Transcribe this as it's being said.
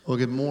Well,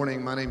 good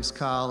morning. My name's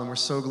Kyle, and we're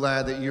so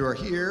glad that you are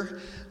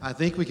here. I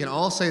think we can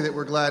all say that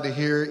we're glad to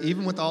hear,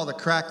 even with all the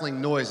crackling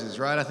noises,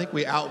 right? I think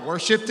we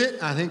out-worshipped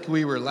it. I think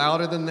we were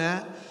louder than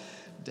that.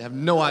 I have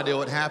no idea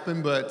what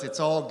happened, but it's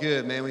all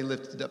good, man. We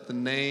lifted up the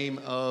name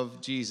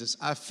of Jesus.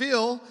 I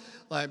feel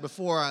like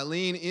before I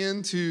lean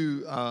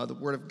into the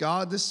Word of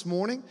God this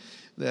morning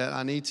that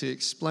I need to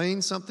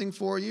explain something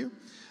for you.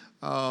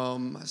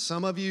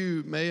 Some of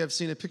you may have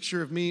seen a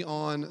picture of me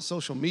on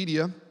social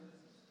media.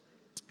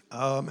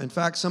 In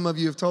fact, some of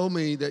you have told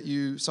me that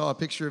you saw a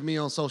picture of me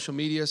on social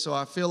media, so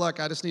I feel like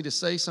I just need to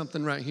say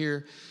something right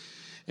here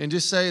and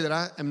just say that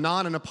I am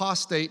not an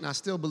apostate and I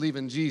still believe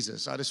in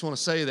Jesus. I just want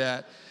to say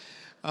that.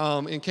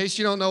 In case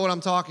you don't know what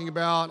I'm talking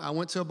about, I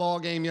went to a ball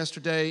game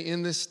yesterday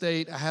in this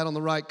state. I had on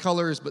the right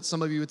colors, but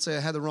some of you would say I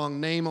had the wrong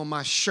name on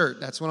my shirt.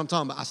 That's what I'm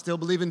talking about. I still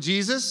believe in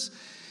Jesus.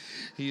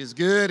 He is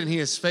good and He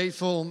is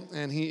faithful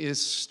and He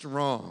is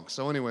strong.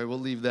 So anyway, we'll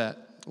leave that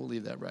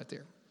right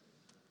there.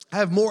 I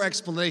have more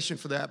explanation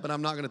for that, but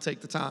I'm not going to take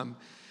the time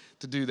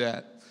to do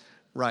that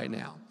right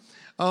now.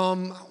 I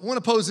want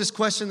to pose this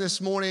question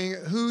this morning.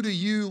 Who do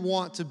you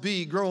want to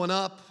be? Growing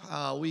up,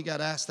 we got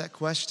asked that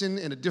question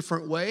in a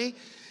different way,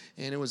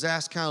 and it was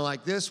asked kind of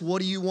like this: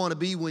 what do you want to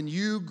be when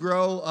you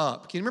grow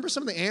up? Can you remember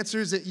some of the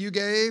answers that you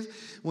gave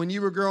when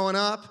you were growing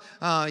up?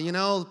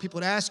 People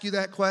would ask you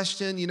that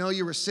question.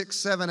 You were 6,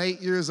 7,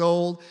 8 years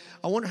old.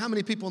 I wonder how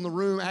many people in the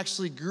room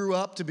actually grew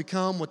up to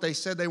become what they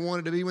said they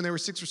wanted to be when they were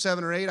 6 or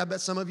 7 or 8. I bet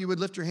some of you would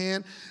lift your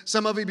hand.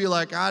 Some of you would be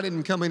like, I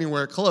didn't come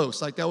anywhere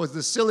close. Like that was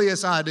the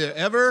silliest idea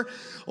ever,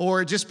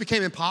 or it just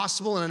became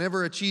impossible and I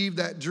never achieved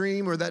that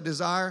dream or that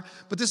desire.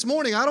 But this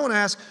morning, I don't want to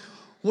ask,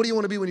 what do you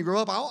want to be when you grow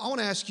up? I want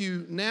to ask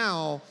you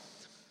now,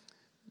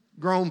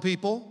 grown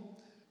people,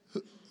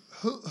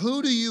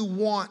 who do you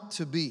want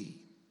to be?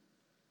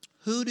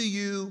 Who do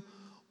you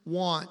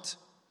want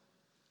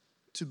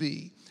to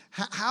be?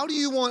 How do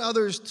you want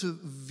others to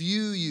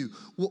view you?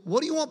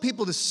 What do you want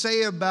people to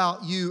say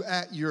about you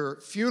at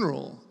your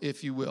funeral,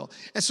 if you will?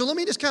 And so let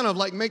me just kind of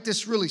like make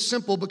this really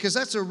simple because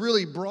that's a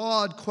really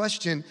broad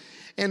question.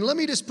 And let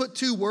me just put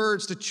 2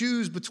 words to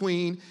choose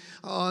between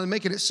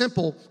making it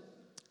simple.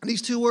 And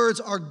these 2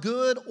 words are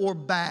good or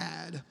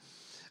bad.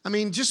 I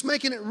mean, just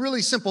making it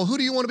really simple. Who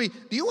do you want to be?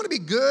 Do you want to be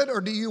good or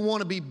do you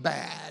want to be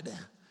bad?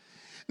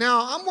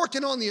 Now, I'm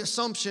working on the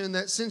assumption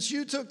that since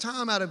you took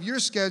time out of your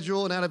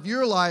schedule and out of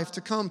your life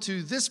to come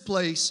to this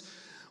place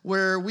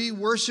where we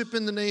worship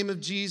in the name of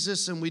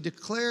Jesus and we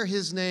declare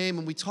His name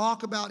and we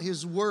talk about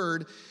His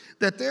word,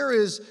 that there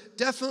is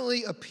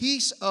definitely a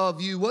piece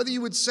of you, whether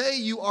you would say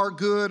you are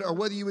good or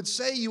whether you would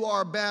say you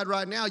are bad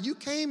right now, you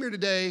came here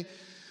today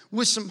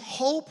with some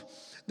hope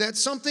that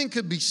something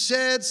could be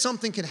said,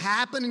 something could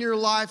happen in your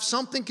life,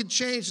 something could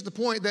change to the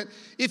point that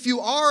if you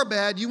are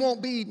bad, you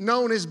won't be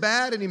known as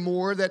bad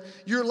anymore, that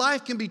your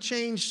life can be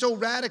changed so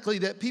radically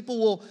that people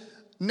will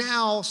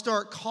now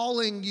start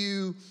calling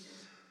you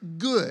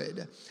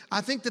good.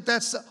 I think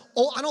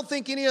I don't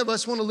think any of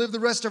us want to live the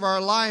rest of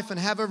our life and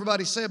have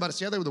everybody say about us,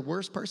 yeah, they were the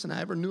worst person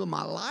I ever knew in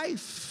my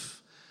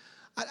life.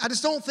 I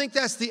just don't think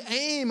that's the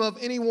aim of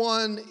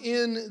anyone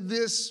in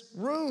this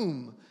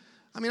room.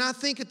 I mean, I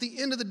think at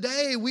the end of the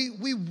day,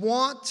 we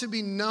want to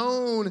be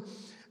known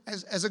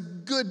as a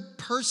good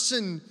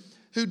person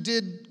who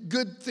did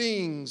good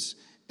things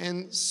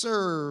and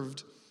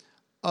served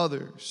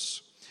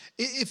others.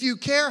 If you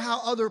care how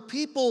other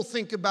people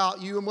think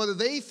about you and whether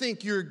they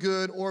think you're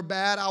good or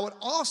bad, I would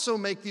also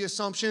make the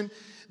assumption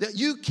that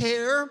you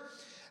care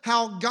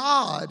how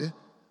God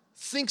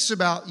thinks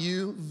about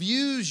you,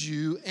 views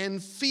you,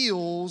 and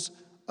feels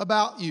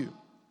about you.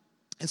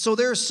 And so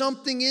there's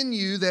something in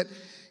you that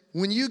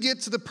when you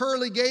get to the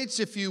pearly gates,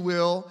 if you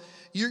will,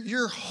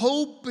 you're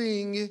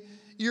hoping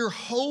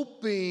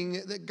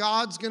that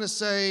God's going to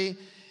say,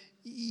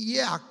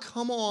 yeah,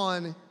 come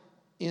on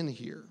in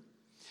here.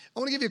 I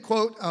want to give you a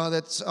quote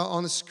that's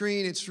on the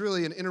screen. It's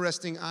really an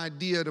interesting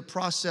idea to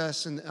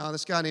process. And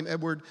this guy named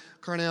Edward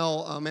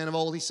Carnell, man of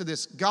old, he said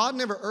this: God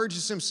never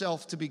urges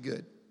Himself to be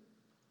good.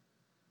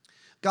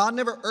 God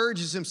never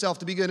urges Himself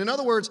to be good. In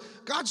other words,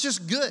 God's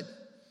just good.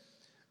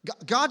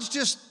 God's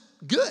just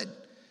good.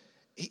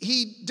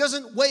 He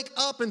doesn't wake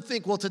up and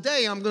think, well,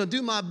 today I'm going to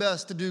do my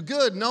best to do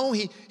good. No,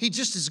 he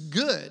just is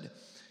good.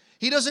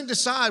 He doesn't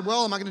decide,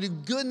 well, am I going to do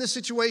good in this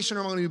situation or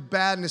am I going to do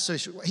bad in this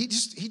situation?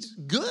 He's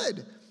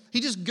good.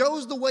 He just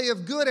goes the way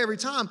of good every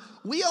time.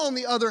 We, on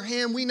the other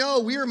hand, we know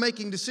we are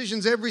making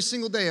decisions every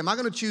single day. Am I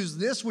going to choose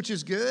this, which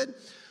is good,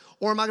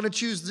 or am I going to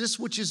choose this,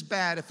 which is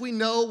bad? If we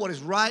know what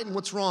is right and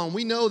what's wrong,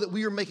 we know that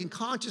we are making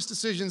conscious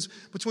decisions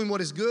between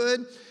what is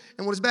good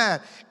and what is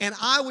bad. And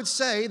I would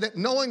say that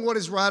knowing what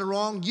is right or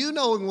wrong, you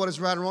knowing what is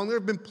right or wrong, there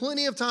have been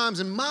plenty of times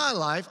in my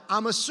life,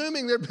 I'm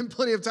assuming there have been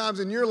plenty of times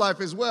in your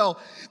life as well,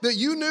 that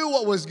you knew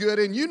what was good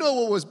and you know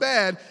what was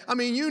bad. I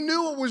mean, you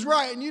knew what was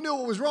right and you knew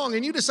what was wrong.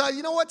 And you decided,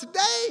 you know what,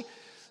 today,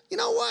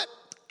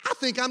 I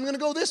think I'm going to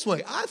go this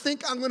way. I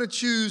think I'm going to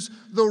choose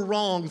the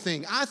wrong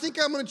thing. I think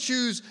I'm going to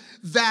choose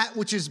that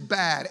which is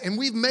bad. And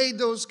we've made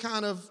those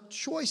kind of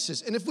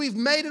choices. And if we've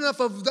made enough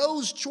of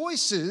those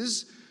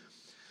choices,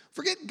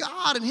 Forget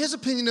God and his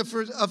opinion of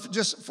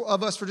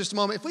us for just a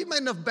moment. If we've made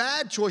enough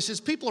bad choices,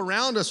 people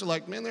around us are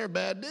like, man, they're a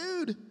bad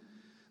dude.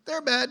 They're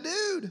a bad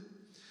dude.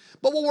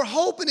 But what we're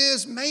hoping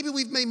is maybe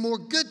we've made more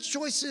good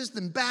choices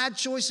than bad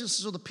choices.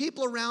 So the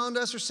people around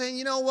us are saying,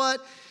 you know what?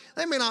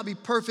 They may not be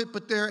perfect,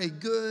 but they're a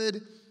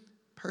good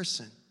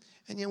person.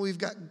 And yet we've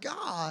got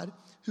God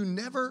who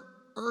never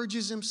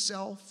urges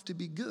himself to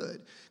be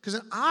good. Because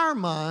in our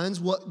minds,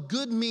 what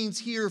good means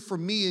here for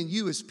me and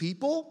you as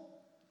people,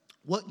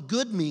 what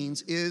good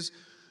means is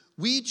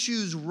we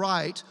choose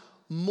right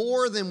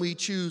more than we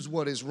choose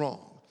what is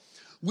wrong.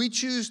 We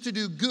choose to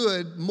do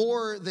good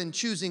more than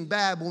choosing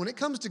bad. But when it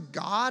comes to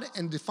God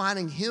and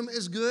defining him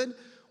as good,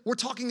 we're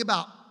talking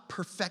about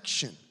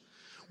perfection.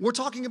 We're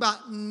talking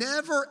about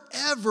never,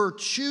 ever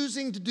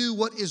choosing to do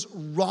what is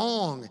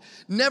wrong.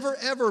 Never,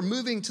 ever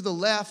moving to the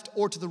left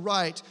or to the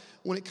right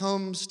when it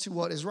comes to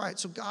what is right.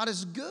 So God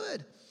is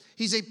good.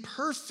 He's a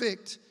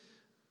perfect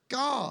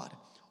God.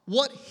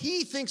 What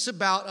he thinks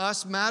about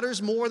us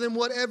matters more than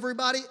what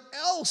everybody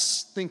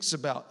else thinks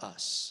about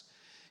us.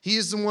 He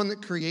is the one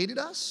that created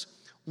us.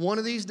 One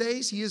of these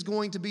days, he is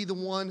going to be the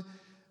one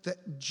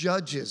that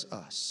judges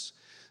us.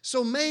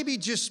 So maybe,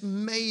 just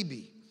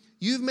maybe,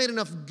 you've made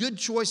enough good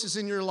choices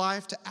in your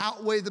life to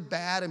outweigh the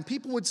bad, and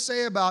people would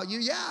say about you,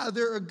 yeah,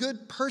 they're a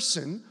good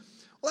person.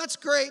 Well, that's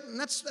great, and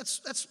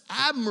that's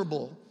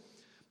admirable.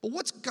 But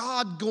what's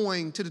God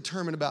going to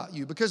determine about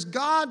you? Because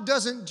God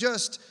doesn't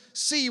just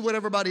see what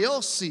everybody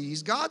else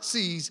sees. God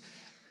sees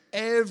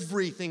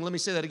everything. Let me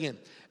say that again.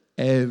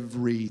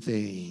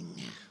 Everything.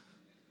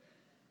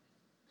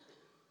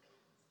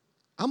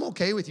 I'm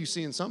okay with you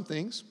seeing some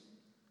things.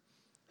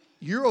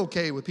 You're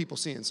okay with people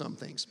seeing some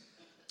things.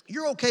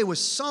 You're okay with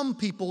some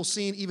people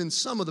seeing even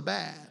some of the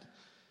bad.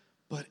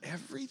 But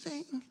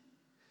everything?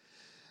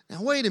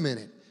 Now, wait a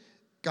minute.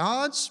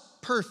 God's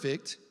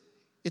perfect.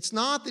 It's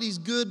not that he's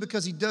good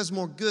because he does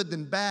more good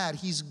than bad.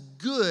 He's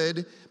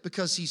good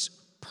because he's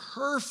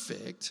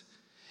perfect.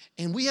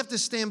 And we have to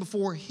stand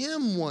before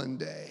him one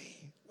day.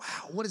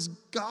 Wow, what does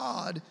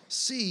God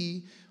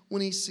see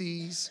when he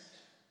sees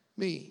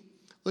me?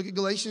 Look at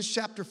Galatians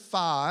chapter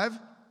 5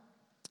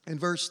 and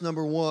verse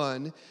number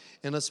 1.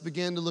 And let's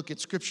begin to look at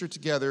Scripture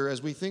together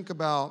as we think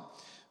about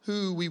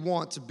who we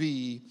want to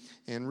be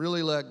and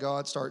really let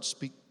God start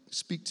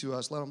speak to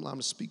us. Let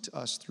him speak to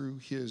us through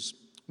his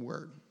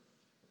word.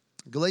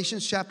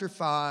 Galatians chapter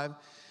 5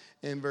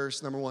 and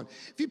verse number 1.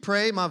 If you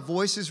pray, my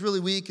voice is really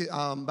weak.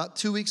 About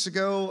 2 weeks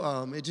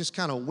ago, it just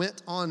kind of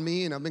went on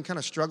me, and I've been kind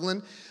of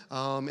struggling.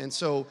 And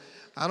so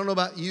I don't know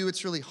about you,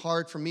 it's really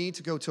hard for me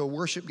to go to a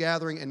worship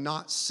gathering and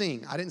not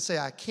sing. I didn't say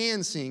I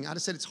can sing. I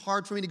just said it's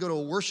hard for me to go to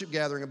a worship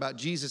gathering about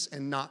Jesus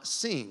and not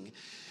sing.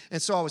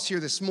 And so I was here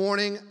this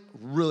morning,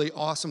 really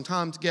awesome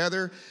time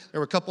together.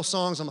 There were a couple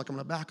songs. I'm like, I'm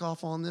going to back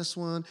off on this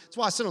one. That's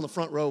why I sit on the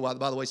front row,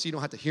 by the way, so you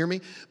don't have to hear me.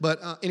 But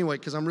anyway,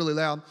 because I'm really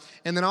loud.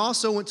 And then I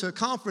also went to a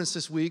conference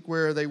this week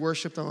where they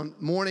worshiped on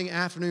morning,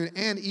 afternoon,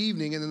 and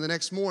evening, and then the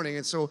next morning.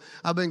 And so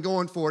I've been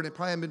going for it. It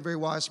probably hasn't been very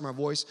wise for my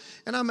voice.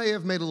 And I may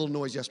have made a little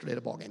noise yesterday at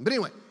a ball game. But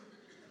anyway,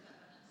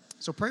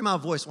 so pray my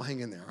voice will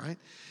hang in there, all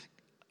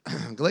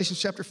right?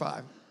 Galatians chapter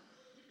 5,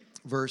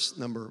 verse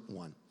number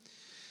 1.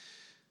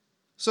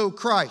 So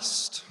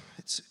Christ,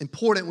 it's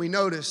important we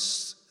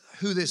notice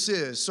who this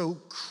is. So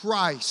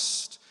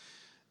Christ,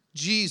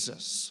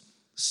 Jesus,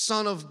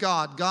 Son of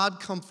God, God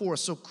come forth.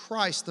 So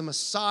Christ, the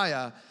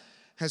Messiah,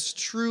 has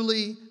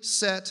truly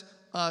set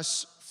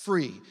us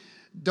free.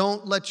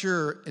 Don't let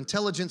your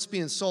intelligence be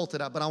insulted,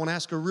 but I want to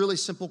ask a really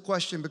simple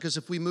question, because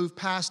if we move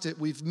past it,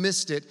 we've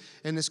missed it.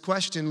 And this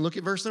question, look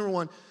at verse number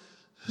 1.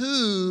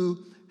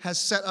 Who has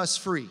set us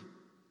free?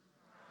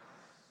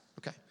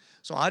 Okay,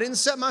 so I didn't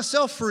set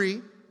myself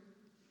free.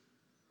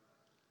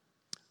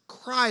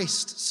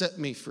 Christ set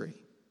me free.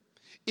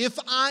 If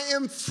I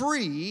am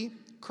free,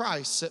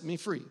 Christ set me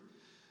free.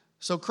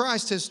 So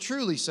Christ has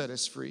truly set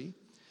us free.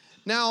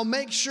 Now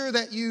make sure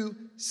that you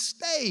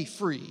stay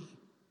free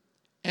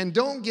and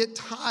don't get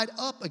tied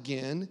up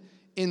again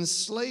in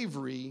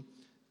slavery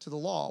to the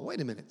law. Wait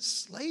a minute,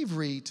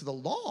 slavery to the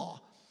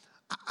law?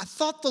 I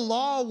thought the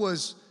law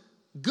was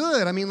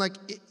good. I mean, like,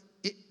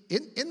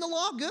 isn't the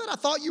law good? I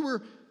thought you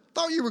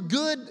were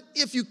good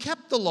if you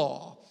kept the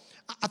law.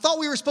 I thought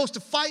we were supposed to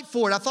fight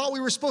for it. I thought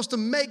we were supposed to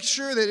make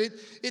sure that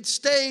it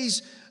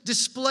stays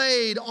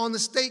displayed on the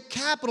state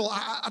capitol.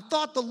 I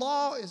thought the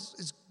law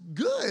is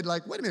good.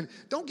 Like, wait a minute,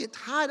 don't get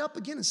tied up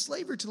again in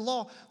slavery to the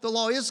law. The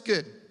law is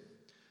good.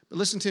 But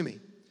listen to me.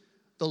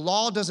 The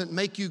law doesn't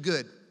make you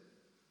good.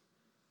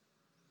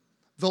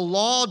 The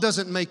law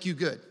doesn't make you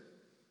good.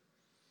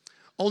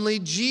 Only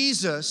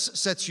Jesus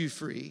sets you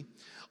free.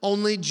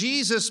 Only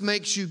Jesus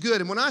makes you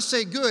good. And when I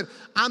say good,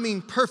 I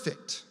mean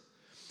perfect.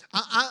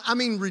 I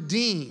mean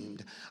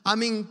redeemed. I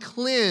mean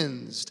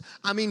cleansed.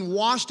 I mean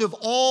washed of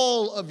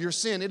all of your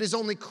sin. It is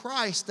only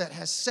Christ that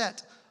has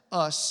set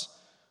us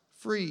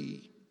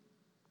free.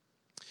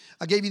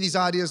 I gave you these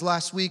ideas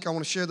last week. I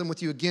want to share them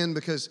with you again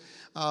because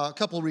a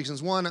couple of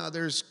reasons. One,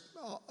 there's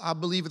I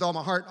believe with all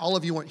my heart, all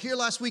of you weren't here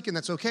last week, and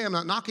that's okay. I'm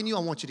not knocking you. I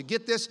want you to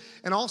get this.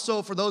 And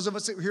also, for those of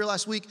us that were here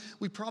last week,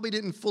 we probably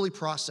didn't fully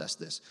process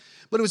this.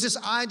 But it was this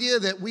idea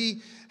that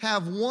we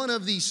have one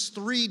of these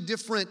three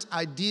different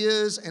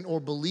ideas and or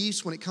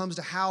beliefs when it comes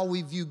to how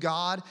we view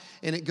God,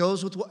 and it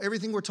goes with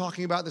everything we're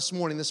talking about this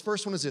morning. This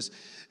first one is this.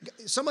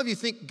 Some of you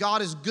think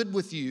God is good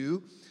with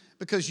you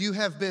because you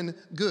have been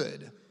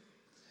good.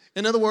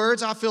 In other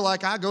words, I feel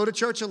like I go to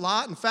church a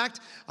lot. In fact,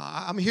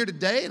 I'm here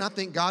today, and I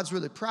think God's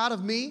really proud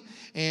of me.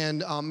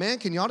 And man,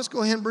 can y'all just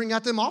go ahead and bring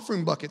out them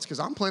offering buckets, because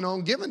I'm planning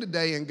on giving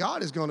today, and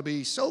God is going to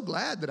be so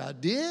glad that I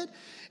did.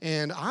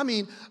 And I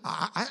mean,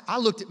 I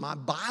looked at my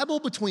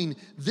Bible between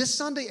this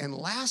Sunday and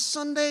last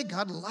Sunday.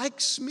 God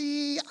likes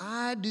me.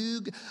 I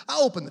do. I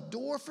opened the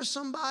door for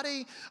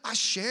somebody. I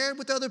shared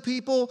with other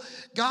people.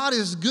 God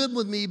is good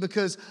with me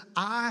because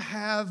I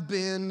have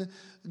been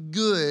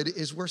good,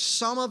 is where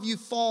some of you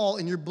fall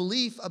in your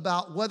belief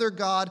about whether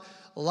God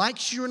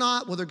likes you or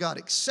not, whether God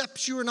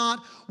accepts you or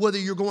not, whether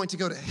you're going to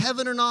go to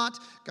heaven or not.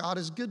 God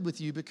is good with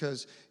you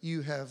because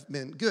you have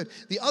been good.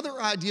 The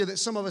other idea that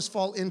some of us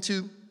fall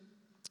into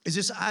is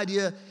this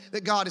idea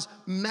that God is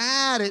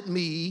mad at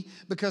me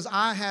because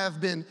I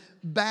have been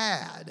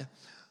bad.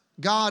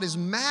 God is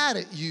mad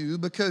at you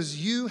because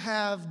you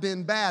have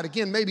been bad.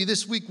 Again, maybe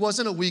this week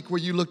wasn't a week where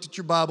you looked at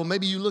your Bible.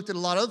 Maybe you looked at a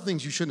lot of other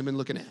things you shouldn't have been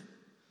looking at.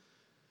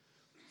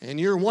 And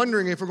you're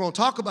wondering if we're going to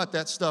talk about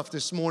that stuff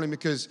this morning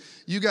because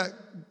you got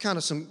kind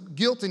of some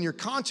guilt in your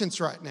conscience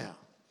right now.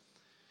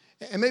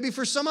 And maybe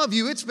for some of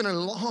you, it's been a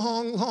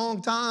long,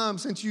 long time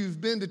since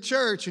you've been to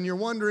church, and you're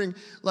wondering,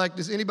 like,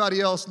 does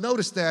anybody else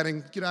notice that,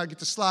 and can I get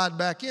to slide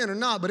back in or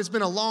not? But it's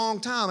been a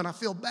long time, and I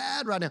feel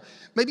bad right now.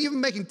 Maybe you've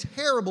been making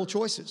terrible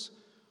choices.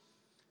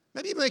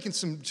 Maybe you're making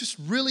some just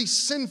really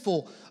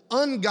sinful,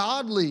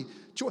 ungodly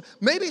choices.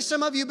 Maybe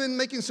some of you have been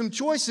making some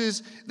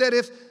choices that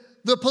if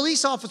the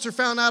police officer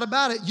found out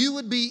about it, you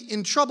would be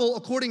in trouble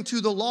according to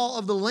the law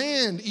of the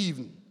land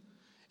even.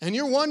 And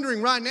you're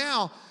wondering right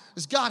now,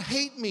 does God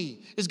hate me?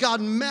 Is God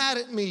mad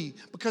at me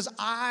because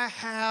I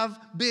have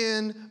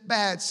been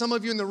bad? Some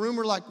of you in the room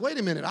are like, wait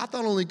a minute, I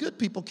thought only good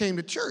people came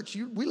to church.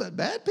 We let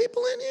bad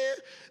people in here?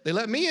 They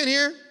let me in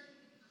here.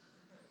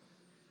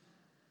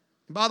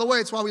 And by the way,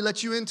 it's why we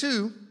let you in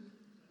too.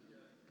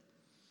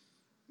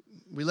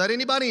 We let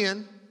anybody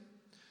in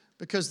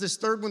because this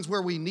third one's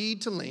where we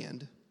need to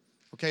land.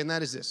 Okay, and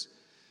that is this.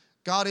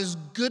 God is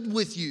good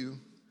with you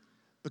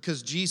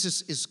because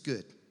Jesus is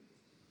good.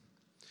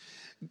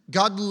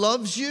 God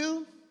loves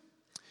you.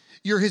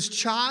 You're his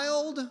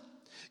child.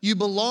 You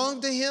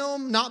belong to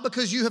him, not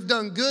because you have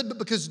done good, but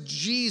because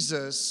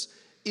Jesus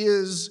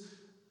is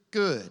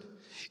good.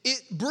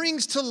 It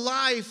brings to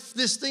life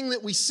this thing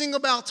that we sing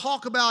about,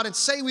 talk about, and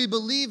say we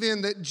believe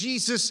in, that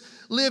Jesus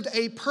lived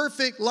a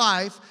perfect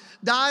life,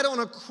 died on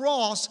a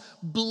cross,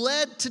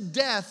 bled to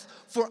death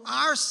for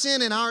our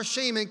sin and our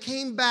shame, and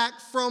came back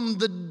from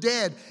the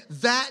dead.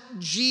 That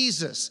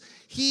Jesus,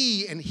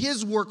 he and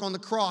his work on the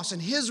cross and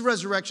his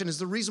resurrection is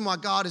the reason why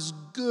God is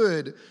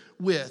good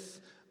with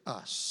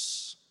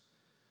us.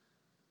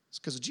 It's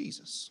because of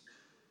Jesus.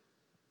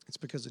 It's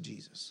because of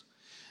Jesus.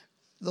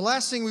 The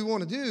last thing we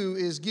want to do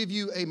is give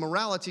you a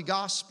morality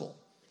gospel.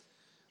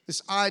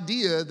 This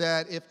idea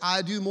that if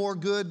I do more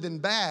good than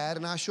bad,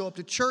 and I show up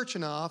to church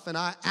enough, and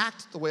I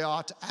act the way I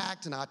ought to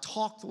act, and I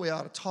talk the way I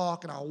ought to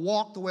talk, and I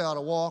walk the way I ought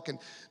to walk, and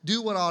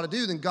do what I ought to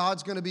do, then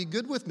God's going to be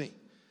good with me.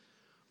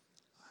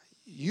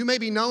 You may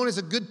be known as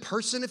a good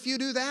person if you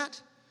do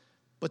that,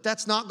 but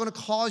that's not going to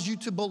cause you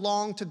to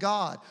belong to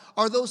God.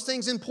 Are those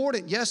things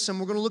important? Yes, and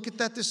we're going to look at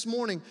that this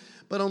morning.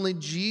 But only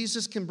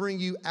Jesus can bring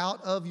you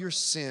out of your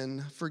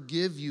sin,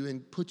 forgive you,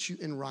 and put you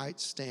in right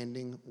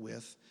standing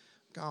with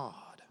God.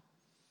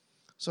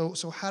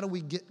 So how do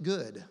we get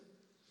good? I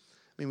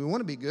mean, we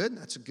want to be good.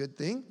 That's a good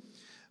thing.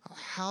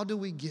 How do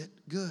we get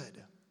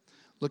good?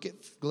 Look at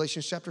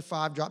Galatians chapter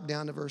 5. Drop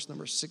down to verse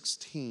number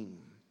 16.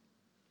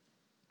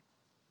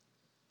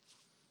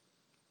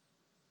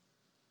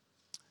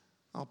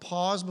 I'll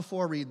pause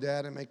before I read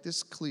that and make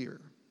this clear.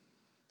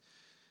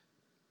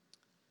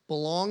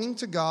 Belonging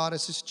to God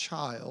as his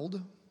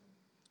child,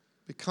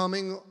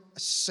 becoming a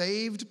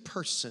saved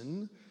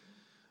person,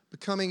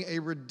 becoming a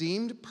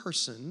redeemed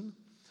person,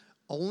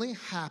 only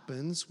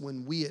happens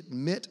when we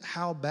admit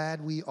how bad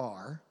we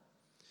are,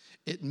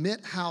 admit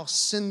how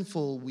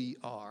sinful we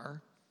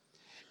are,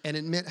 and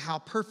admit how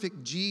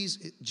perfect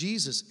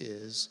Jesus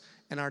is,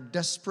 and our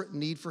desperate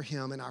need for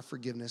him and our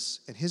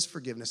forgiveness and his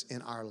forgiveness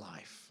in our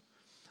life.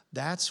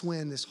 That's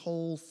when this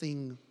whole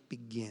thing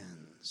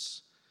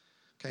begins.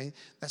 Okay?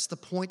 That's the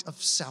point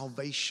of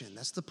salvation.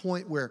 That's the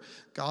point where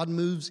God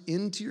moves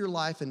into your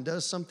life and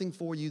does something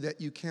for you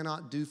that you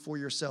cannot do for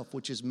yourself,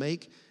 which is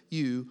make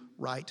you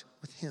right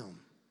with him.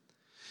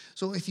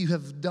 So if you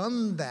have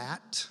done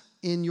that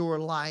in your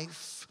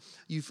life,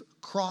 you've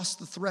crossed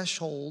the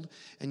threshold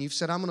and you've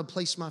said, I'm going to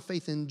place my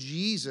faith in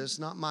Jesus,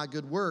 not my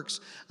good works.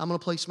 I'm going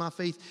to place my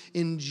faith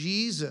in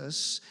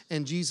Jesus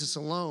and Jesus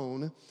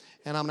alone.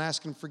 And I'm going to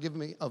ask him to forgive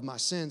me of my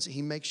sins.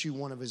 He makes you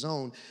one of his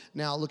own.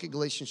 Now look at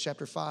Galatians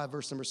chapter 5,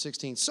 verse number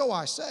 16. So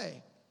I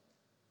say,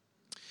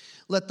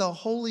 let the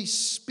Holy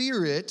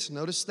Spirit,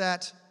 notice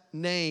that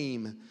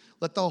name,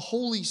 let the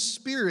Holy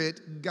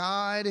Spirit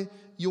guide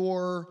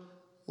your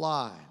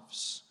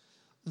lives.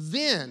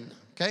 Then,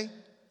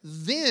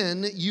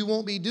 then you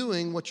won't be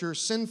doing what your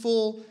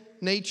sinful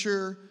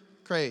nature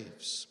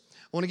craves.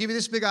 I want to give you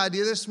this big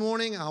idea this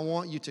morning. I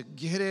want you to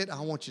get it. I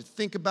want you to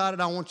think about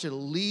it. I want you to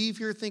leave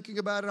here thinking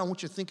about it. I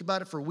want you to think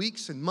about it for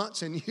weeks and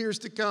months and years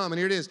to come. And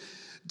here it is.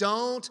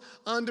 Don't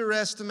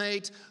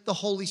underestimate the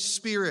Holy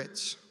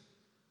Spirit.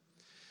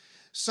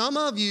 Some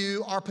of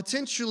you are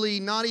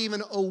potentially not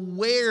even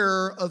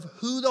aware of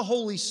who the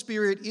Holy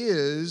Spirit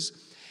is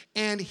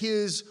and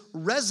his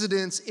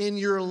residence in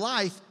your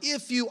life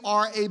if you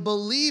are a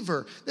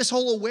believer. This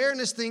whole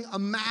awareness thing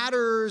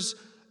matters.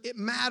 It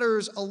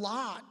matters a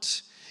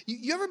lot.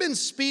 You ever been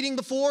speeding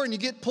before and you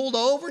get pulled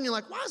over and you're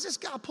like, why is this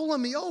guy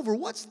pulling me over?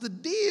 What's the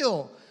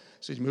deal?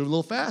 So you move a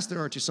little faster,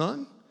 aren't you,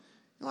 son?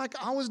 You're like,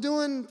 I was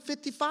doing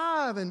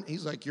 55. And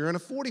he's like, you're in a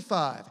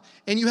 45.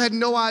 And you had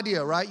no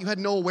idea, right? You had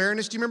no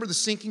awareness. Do you remember the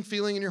sinking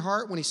feeling in your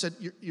heart when he said,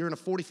 you're in a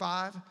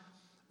 45 rather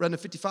than a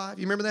 55?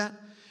 You remember that?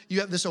 You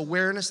have this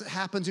awareness that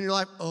happens in your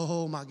life.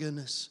 Oh, my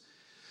goodness.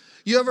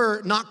 You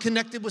ever not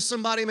connected with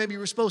somebody? Maybe you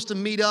were supposed to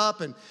meet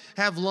up and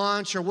have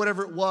lunch or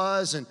whatever it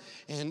was, and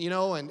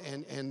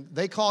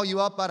they call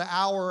you up about an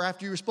hour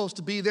after you were supposed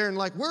to be there, and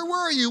like, where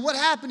were you? What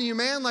happened to you,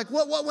 man? Like,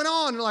 what went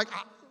on? And you're like,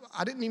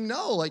 I didn't even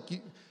know. Like,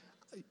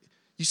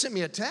 you sent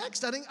me a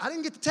text? I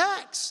didn't get the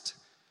text.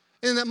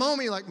 And in that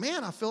moment, you're like,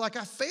 man, I feel like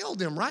I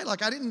failed him, right?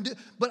 Like I didn't do,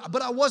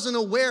 but I wasn't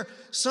aware.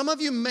 Some of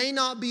you may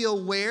not be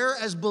aware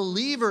as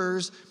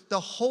believers. The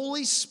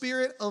Holy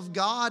Spirit of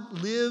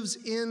God lives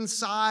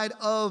inside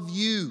of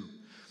you.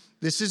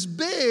 This is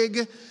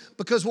big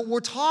because what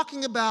we're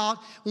talking about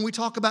when we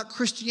talk about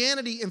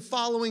Christianity and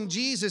following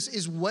Jesus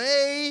is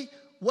way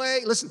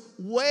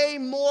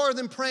more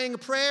than praying a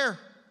prayer.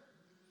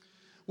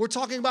 We're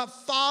talking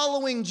about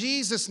following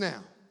Jesus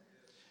now.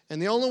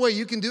 And the only way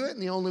you can do it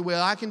and the only way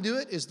I can do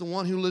it is the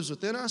one who lives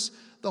within us,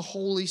 the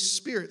Holy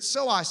Spirit.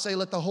 So I say,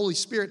 let the Holy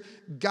Spirit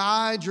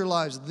guide your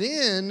lives.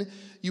 Then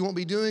you won't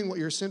be doing what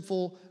your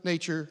sinful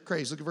nature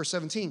craves. Look at verse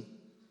 17.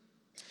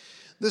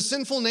 The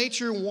sinful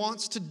nature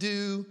wants to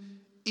do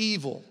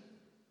evil.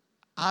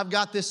 I've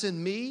got this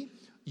in me.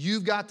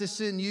 You've got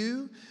this in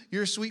you.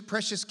 Your sweet,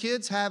 precious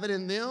kids have it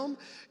in them.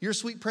 Your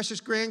sweet,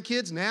 precious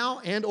grandkids now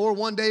and or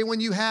one day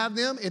when you have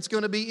them, it's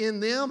going to be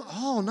in them.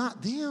 Oh,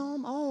 not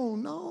them. Oh,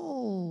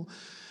 no.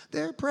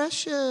 They're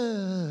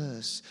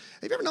precious.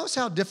 Have you ever noticed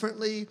how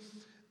differently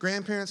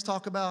grandparents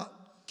talk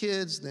about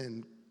kids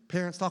than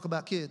parents talk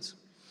about kids?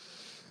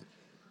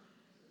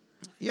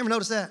 You ever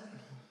notice that?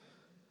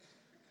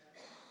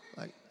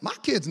 Like, my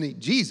kids need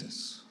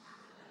Jesus.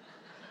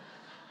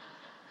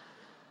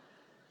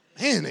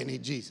 Man, they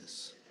need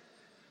Jesus.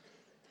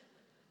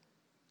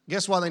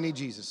 Guess why they need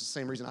Jesus? It's the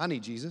same reason I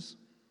need Jesus.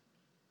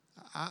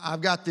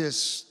 I've got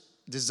this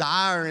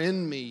desire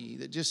in me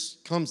that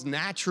just comes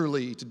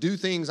naturally to do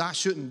things I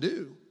shouldn't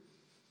do.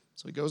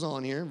 So he goes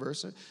on here in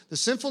verse. The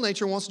sinful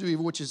nature wants to do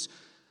evil, which is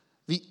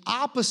the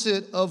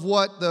opposite of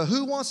what the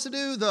who wants to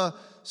do, the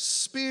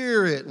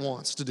Spirit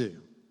wants to do.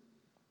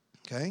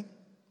 Okay?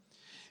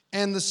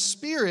 And the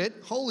Spirit,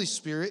 Holy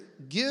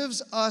Spirit,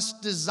 gives us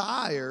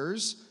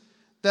desires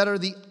that are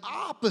the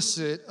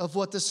opposite of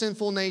what the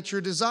sinful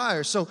nature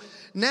desires. So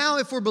now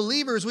if we're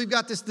believers, we've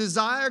got this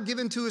desire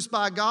given to us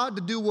by God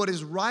to do what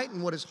is right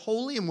and what is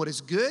holy and what is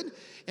good.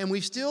 And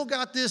we've still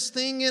got this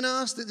thing in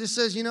us that just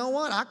says, you know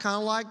what, I kind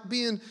of like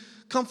being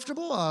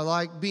comfortable. I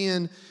like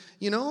being,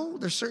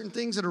 there's certain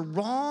things that are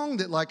wrong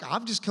that like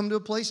I've just come to a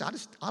place,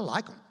 I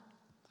like them.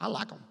 I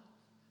like them.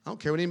 I don't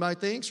care what anybody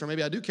thinks, or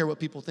maybe I do care what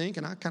people think,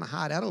 and I kind of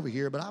hide out over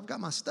here, but I've got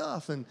my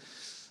stuff, and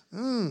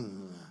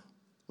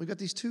we've got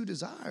these two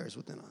desires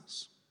within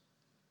us.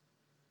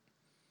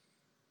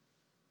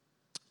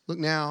 Look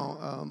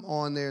now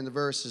on there in the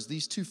verses.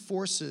 These two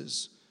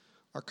forces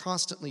are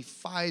constantly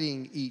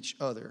fighting each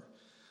other.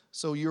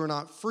 So you're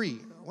not free.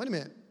 Wait a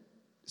minute.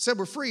 It said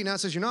we're free. Now it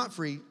says you're not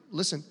free.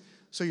 Listen.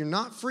 So you're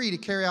not free to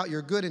carry out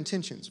your good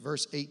intentions.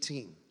 Verse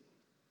 18.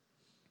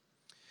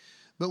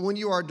 But when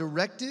you are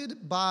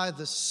directed by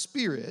the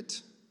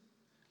Spirit,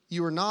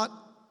 you are not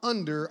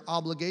under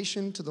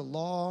obligation to the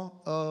law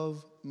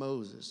of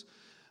Moses.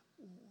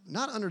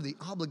 Not under the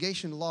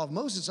obligation of the law of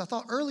Moses. I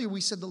thought earlier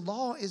we said the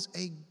law is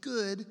a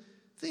good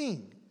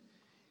thing.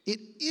 It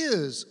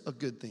is a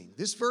good thing.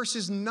 This verse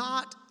is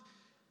not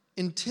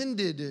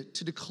intended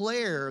to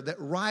declare that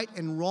right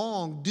and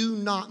wrong do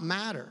not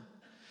matter.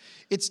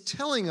 It's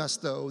telling us,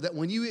 though, that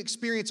when you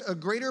experience a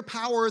greater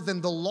power than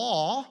the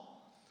law,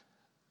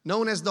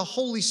 known as the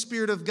Holy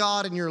Spirit of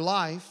God in your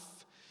life,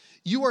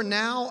 you are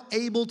now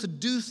able to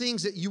do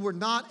things that you were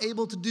not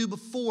able to do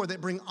before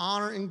that bring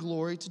honor and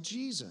glory to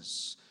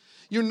Jesus.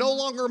 You're no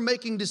longer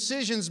making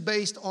decisions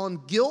based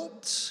on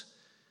guilt,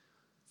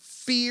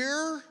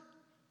 fear,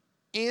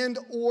 and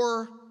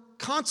or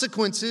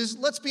consequences.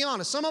 Let's be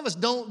honest. Some of us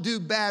don't do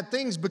bad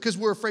things because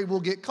we're afraid we'll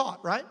get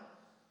caught, right?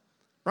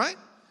 Right?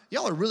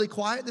 Y'all are really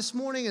quiet this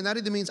morning, and that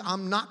either means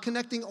I'm not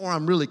connecting or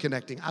I'm really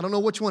connecting. I don't know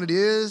which one it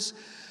is,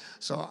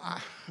 So,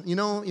 you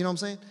know what I'm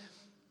saying?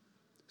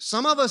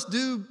 Some of us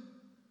do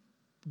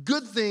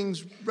good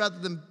things rather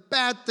than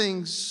bad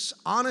things,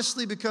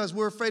 honestly, because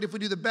we're afraid if we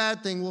do the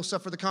bad thing, we'll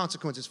suffer the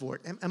consequences for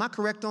it. Am I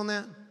correct on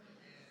that?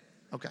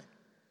 Okay.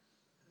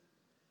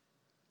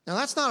 Now,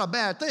 that's not a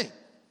bad thing.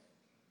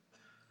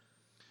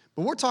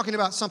 But we're talking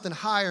about something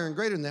higher and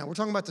greater than that. We're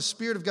talking about the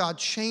Spirit of God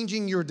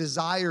changing your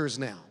desires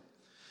now,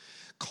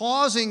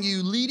 causing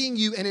you, leading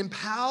you, and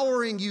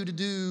empowering you to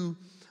do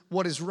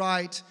what is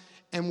right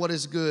and what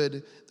is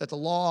good that the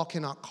law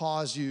cannot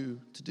cause you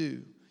to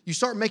do. You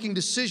start making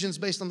decisions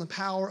based on the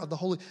power of the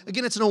Holy.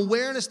 Again, it's an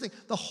awareness thing.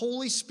 The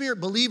Holy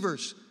Spirit,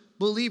 believers,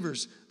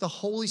 the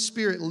Holy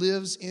Spirit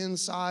lives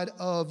inside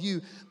of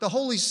you. The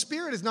Holy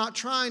Spirit is not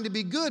trying to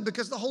be good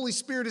because the Holy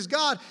Spirit is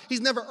God.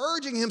 He's never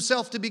urging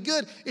himself to be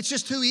good. It's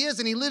just who he is,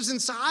 and he lives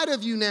inside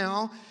of you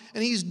now,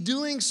 and he's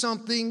doing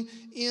something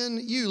in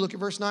you. Look at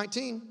verse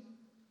 19.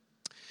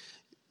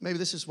 Maybe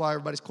this is why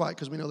everybody's quiet,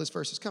 because we know this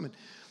verse is coming.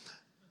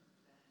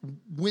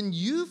 When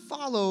you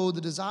follow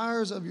the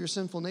desires of your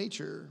sinful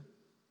nature,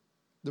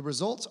 the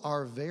results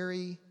are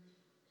very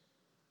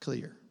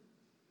clear.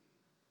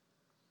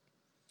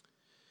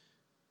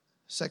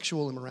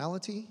 Sexual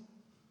immorality,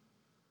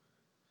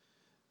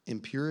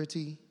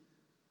 impurity,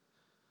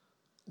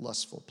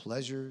 lustful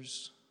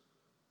pleasures.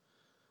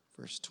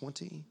 Verse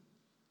 20,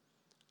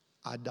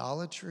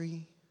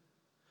 idolatry,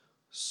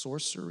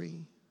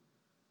 sorcery,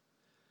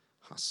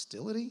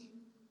 hostility,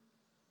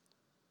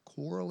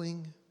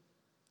 quarreling,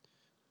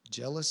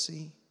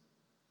 jealousy,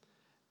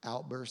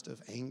 outburst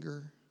of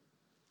anger,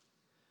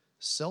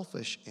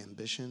 selfish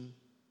ambition,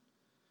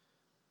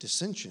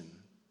 dissension,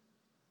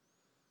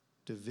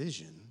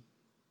 division.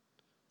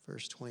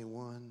 Verse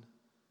 21,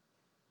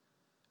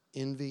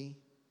 envy,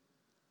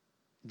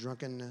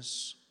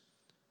 drunkenness,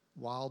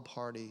 wild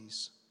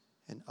parties,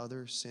 and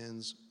other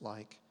sins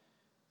like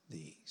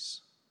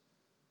these.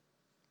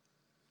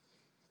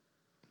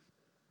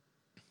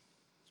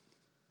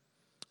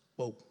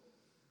 Whoa.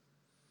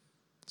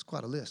 It's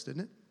quite a list,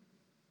 isn't it?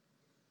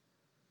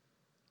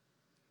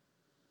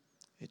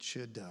 It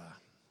should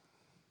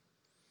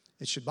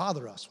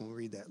bother us when we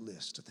read that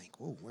list to think,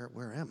 whoa,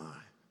 where am I?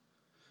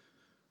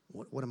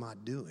 What am I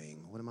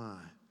doing? What am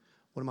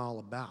I all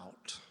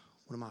about?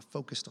 What am I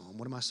focused on?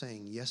 What am I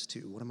saying yes to?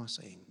 What am I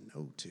saying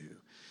no to?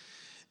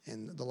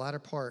 And the latter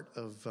part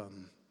of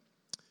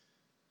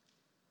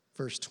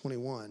verse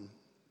 21,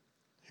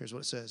 here's what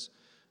it says.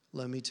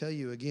 Let me tell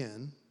you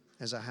again,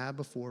 as I have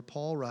before,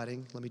 Paul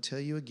writing, let me tell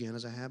you again,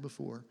 as I have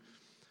before,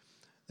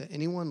 that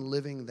anyone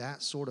living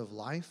that sort of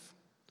life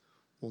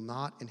will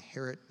not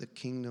inherit the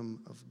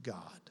kingdom of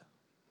God.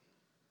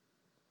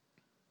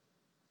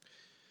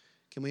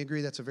 Can we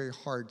agree that's a very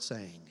hard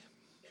saying?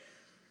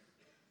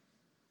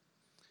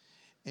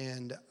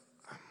 And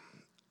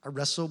I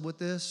wrestled with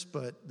this,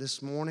 but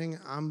this morning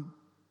I'm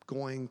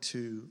going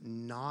to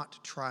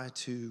not try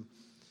to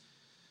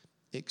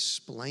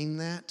explain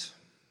that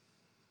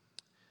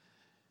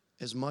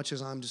as much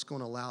as I'm just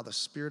going to allow the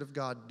Spirit of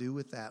God do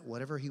with that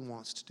whatever he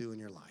wants to do in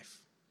your life.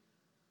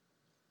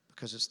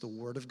 Because it's the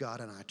Word of God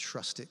and I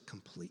trust it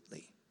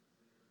completely.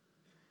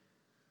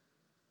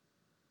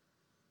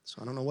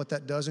 So I don't know what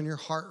that does in your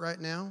heart right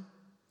now.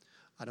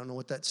 I don't know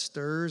what that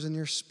stirs in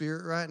your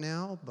spirit right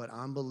now, but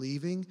I'm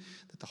believing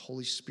that the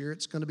Holy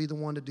Spirit's going to be the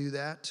one to do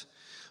that.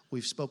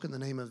 We've spoken the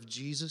name of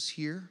Jesus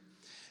here,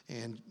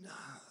 and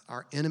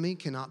our enemy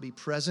cannot be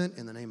present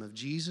in the name of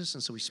Jesus,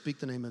 and so we speak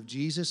the name of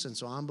Jesus, and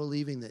so I'm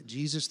believing that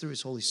Jesus, through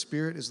his Holy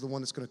Spirit, is the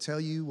one that's going to tell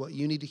you what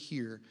you need to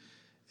hear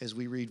as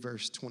we read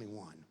verse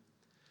 21.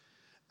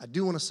 I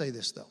do want to say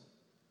this, though.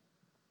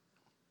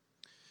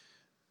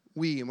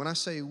 We, and when I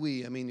say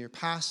we, I mean your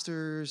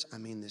pastors, I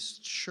mean this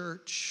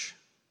church.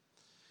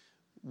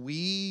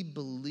 We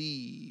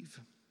believe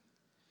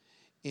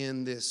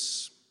in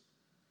this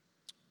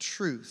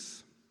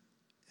truth,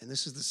 and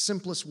this is the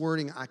simplest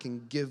wording I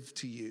can give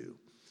to you.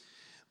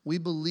 We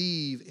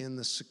believe in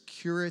the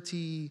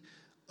security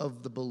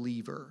of the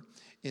believer.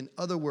 In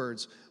other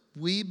words,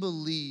 we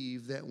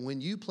believe that when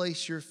you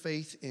place your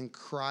faith in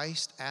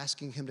Christ,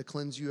 asking him to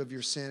cleanse you of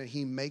your sin, and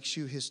he makes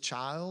you his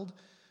child,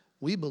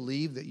 we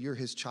believe that you're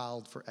his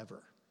child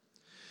forever.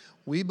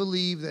 We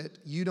believe that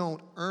you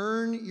don't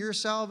earn your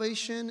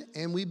salvation,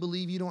 and we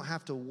believe you don't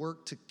have to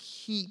work to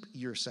keep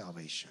your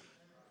salvation.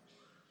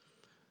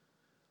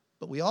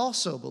 But we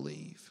also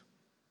believe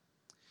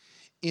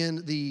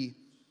in the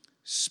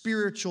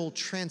spiritual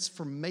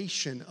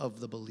transformation of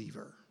the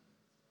believer.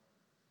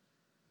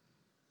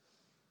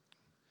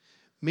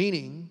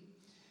 Meaning,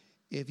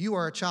 if you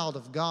are a child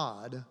of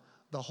God,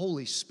 the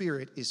Holy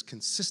Spirit is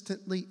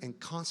consistently and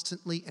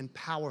constantly and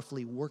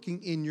powerfully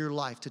working in your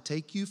life to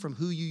take you from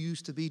who you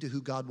used to be to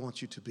who God wants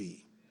you to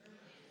be.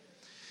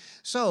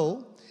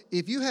 So,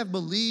 if you have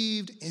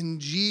believed in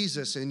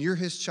Jesus and you're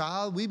his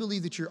child, we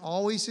believe that you're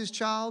always his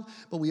child,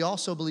 but we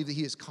also believe that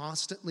he is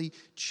constantly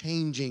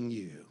changing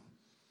you.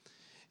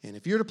 And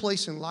if you're at a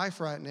place in life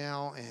right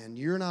now and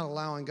you're not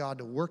allowing God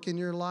to work in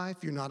your life,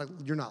 you're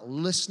not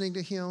listening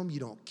to him, you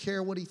don't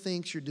care what he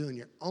thinks, you're doing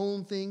your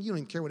own thing, you don't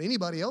even care what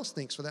anybody else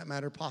thinks for that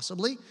matter,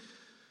 possibly,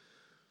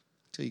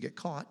 until you get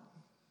caught.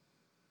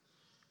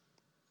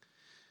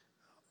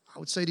 I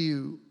would say to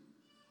you,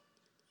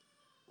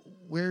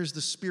 where's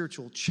the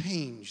spiritual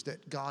change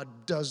that God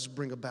does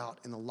bring about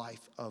in the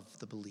life of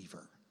the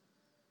believer?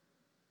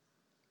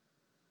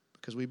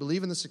 Because we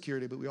believe in the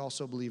security, but we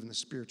also believe in the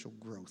spiritual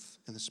growth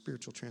and the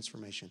spiritual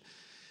transformation.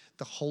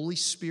 The Holy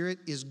Spirit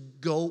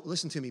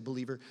listen to me,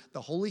 believer,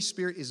 the Holy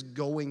Spirit is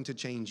going to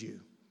change you.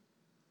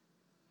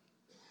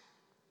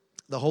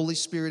 The Holy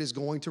Spirit is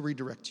going to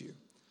redirect you.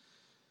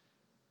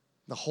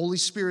 The Holy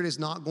Spirit is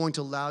not going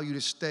to allow you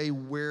to stay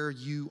where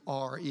you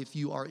are if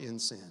you are in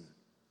sin.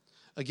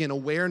 Again,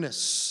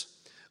 awareness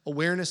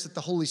that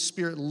the Holy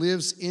Spirit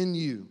lives in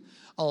you,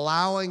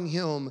 allowing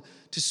him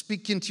to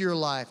speak into your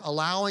life,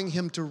 allowing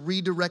him to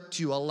redirect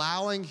you,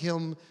 allowing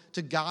him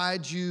to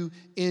guide you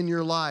in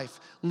your life.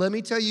 Let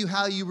me tell you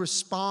how you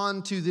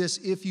respond to this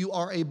if you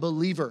are a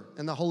believer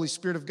and the Holy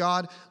Spirit of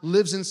God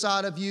lives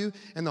inside of you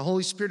and the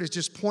Holy Spirit has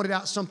just pointed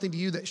out something to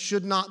you that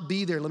should not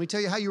be there. Let me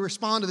tell you how you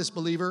respond to this,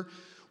 believer,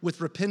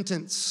 with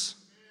repentance.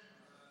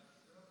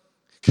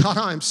 God,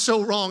 I am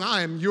so wrong.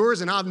 I am yours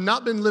and I've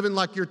not been living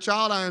like your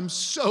child. I am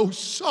so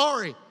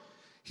sorry.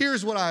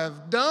 Here's what I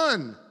have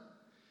done.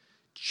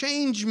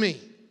 Change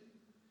me.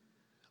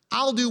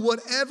 I'll do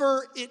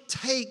whatever it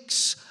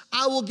takes.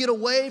 I will get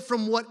away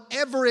from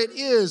whatever it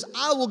is.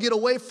 I will get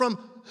away from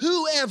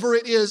whoever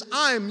it is.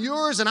 I am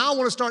yours, and I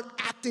want to start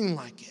acting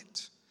like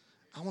it.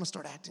 I want to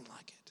start acting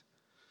like it.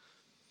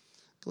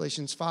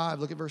 Galatians 5,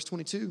 look at verse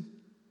 22.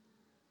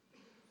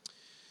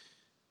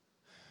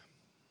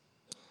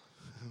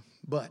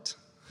 But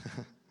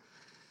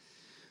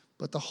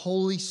the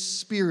Holy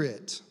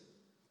Spirit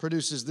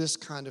produces this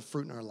kind of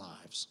fruit in our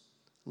lives.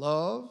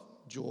 Love,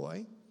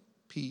 joy,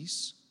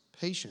 peace,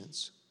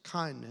 patience,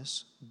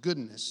 kindness,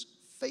 goodness,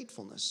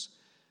 faithfulness,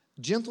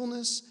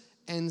 gentleness,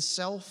 and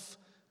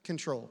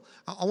self-control.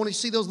 I want to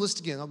see those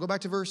lists again. I'll go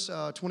back to verse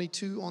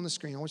 22 on the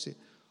screen. I want to see it.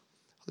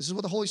 This is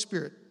what the Holy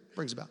Spirit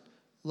brings about.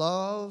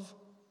 Love,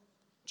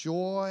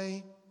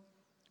 joy,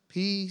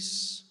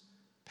 peace,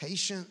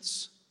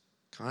 patience,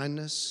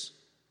 kindness,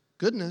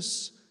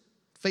 goodness,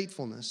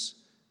 faithfulness,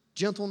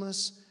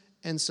 gentleness,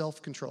 and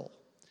self-control.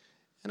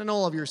 And I know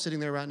all of you are sitting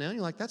there right now, and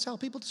you're like, that's how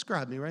people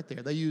describe me right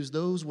there. They use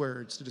those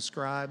words to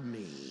describe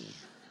me.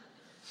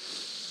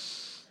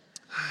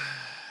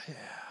 Yeah.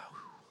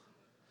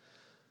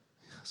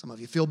 Some of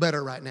you feel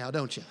better right now,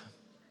 don't you?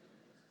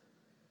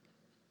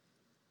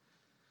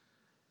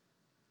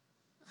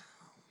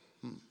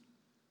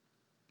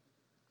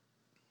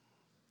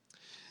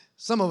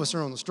 Some of us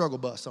are on the struggle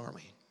bus, aren't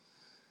we?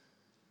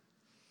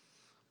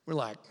 We're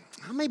like,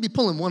 I may be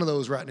pulling one of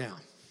those right now.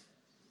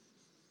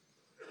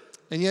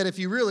 And yet, if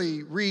you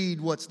really read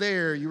what's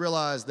there, you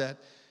realize that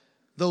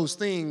those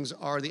things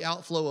are the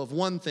outflow of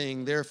one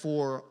thing.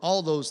 Therefore,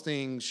 all those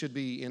things should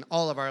be in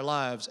all of our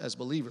lives as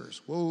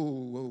believers. Whoa,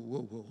 whoa,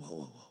 whoa, whoa,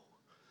 whoa, whoa.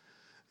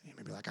 You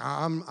may be like,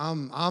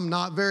 I'm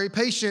not very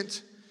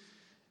patient,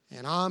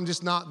 and I'm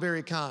just not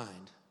very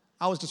kind.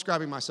 I was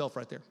describing myself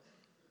right there.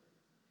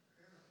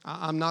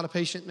 I'm not a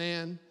patient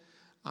man.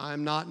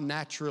 I'm not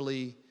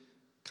naturally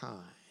kind.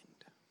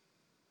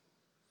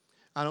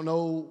 I don't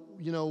know,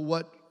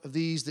 what of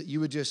these that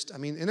you would just,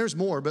 and there's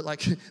more, but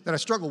like that I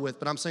struggle with,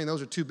 but I'm saying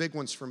those are two big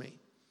ones for me.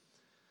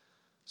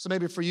 So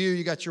maybe for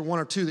you got your one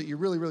or two that you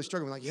really, really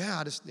struggle with. Like,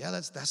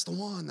 that's the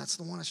one. That's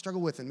the one I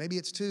struggle with. And maybe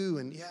it's two.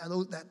 And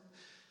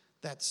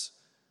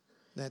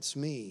that's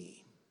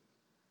me.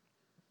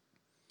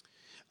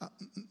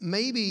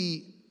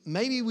 Maybe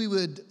we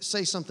would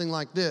say something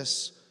like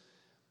this.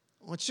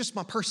 Well, it's just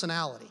my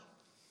personality.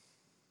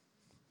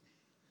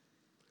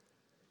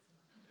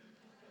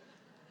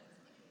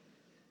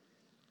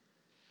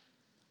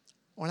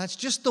 Or that's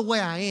just the way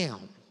I am.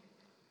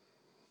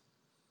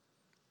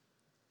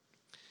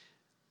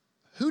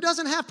 Who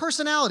doesn't have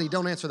personality?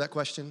 Don't answer that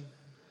question.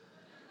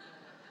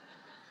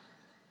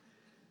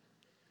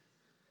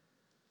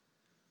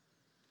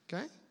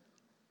 Okay?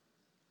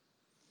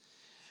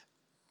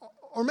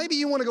 Or maybe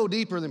you want to go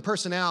deeper than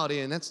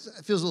personality, and that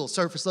feels a little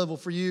surface level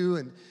for you.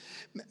 And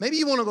maybe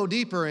you want to go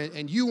deeper,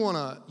 and you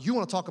want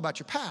to talk about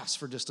your past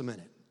for just a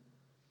minute.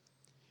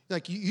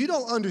 Like, you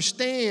don't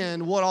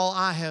understand what all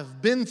I have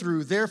been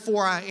through,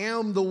 therefore I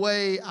am the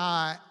way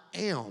I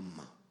am.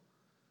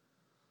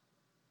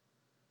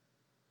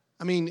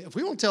 If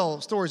we want to tell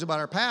stories about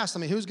our past,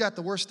 who's got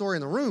the worst story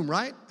in the room,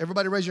 right?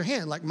 Everybody raise your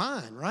hand, like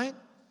mine, right?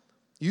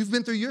 You've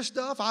been through your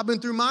stuff. I've been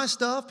through my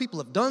stuff. People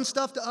have done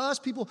stuff to us.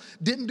 People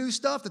didn't do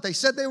stuff that they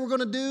said they were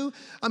going to do.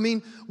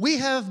 We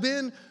have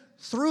been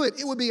through it.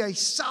 It would be a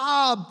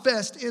sob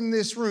fest in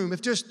this room if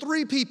just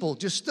 3 people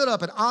just stood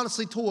up and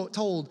honestly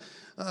told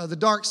the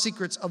dark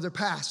secrets of their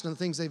past and the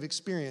things they've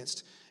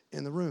experienced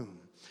in the room.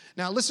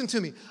 Now, listen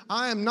to me.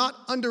 I am not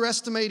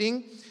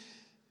underestimating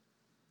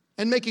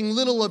and making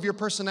little of your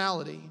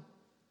personality.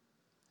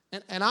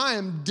 And I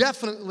am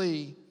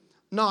definitely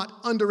not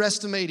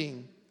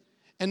underestimating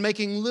and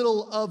making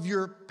little of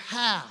your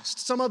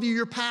past. Some of you,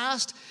 your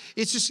past,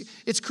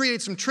 it's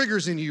created some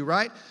triggers in you,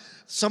 right?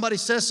 Somebody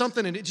says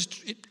something and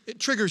it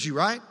triggers you,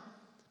 right?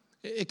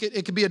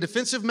 It could be a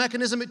defensive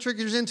mechanism it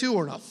triggers into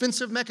or an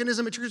offensive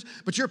mechanism it triggers,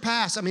 but your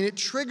past, it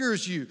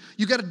triggers you.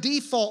 You got a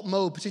default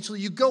mode potentially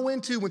you go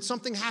into when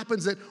something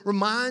happens that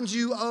reminds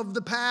you of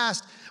the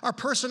past. Our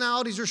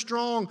personalities are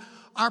strong.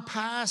 Our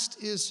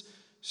past is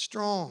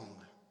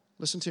strong.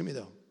 Listen to me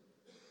though.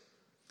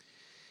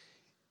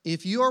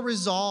 If you are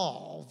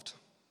resolved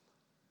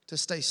to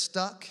stay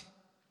stuck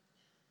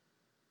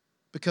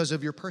because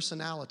of your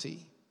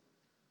personality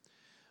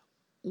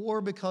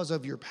or because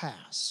of your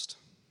past,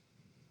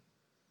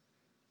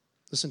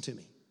 listen to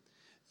me.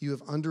 You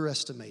have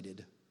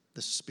underestimated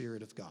the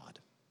Spirit of God.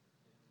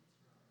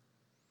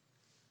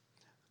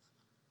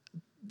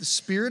 The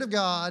Spirit of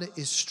God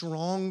is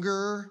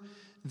stronger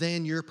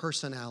than your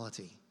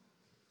personality.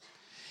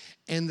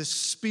 And the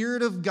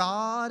Spirit of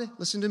God,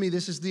 listen to me,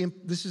 the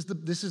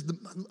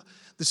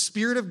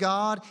Spirit of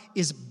God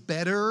is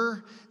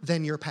better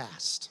than your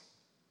past.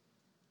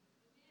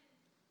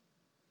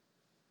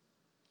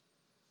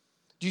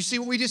 Do you see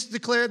what we just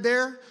declared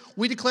there?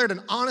 We declared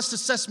an honest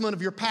assessment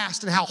of your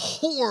past and how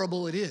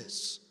horrible it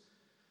is.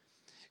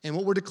 And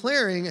what we're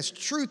declaring as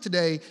truth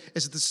today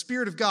is that the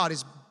Spirit of God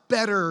is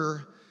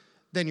better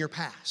than your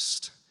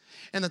past.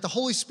 And that the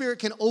Holy Spirit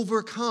can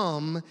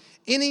overcome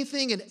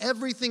anything and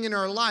everything in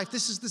our life.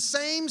 This is the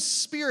same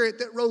Spirit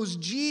that rose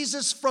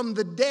Jesus from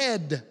the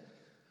dead.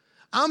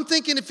 I'm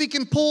thinking if He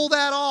can pull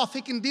that off,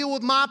 He can deal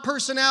with my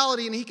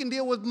personality and He can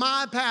deal with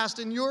my past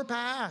and your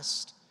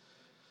past.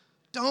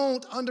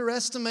 Don't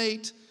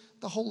underestimate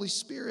the Holy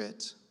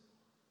Spirit.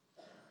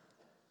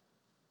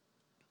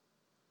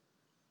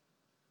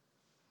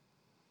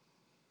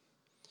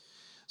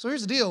 So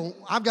here's the deal.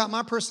 I've got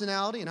my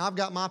personality and I've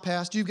got my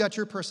past. You've got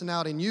your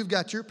personality and you've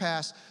got your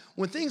past.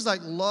 When things like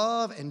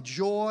love and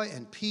joy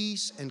and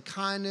peace and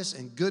kindness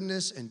and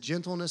goodness and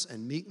gentleness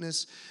and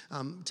meekness,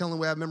 telling the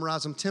way I've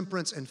memorized them,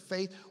 temperance and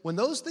faith, when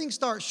those things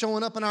start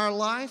showing up in our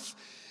life,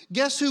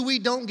 guess who we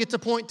don't get to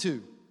point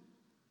to?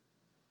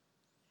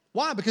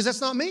 Why? Because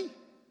that's not me.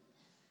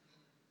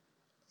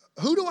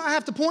 Who do I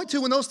have to point to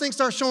when those things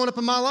start showing up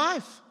in my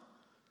life?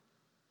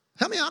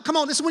 Help me out. Come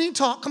on, this is when you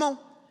talk. Come on.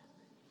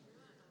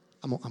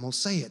 I'm going to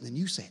say it, and then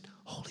you say it.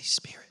 Holy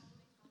Spirit.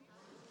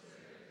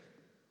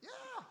 Yeah.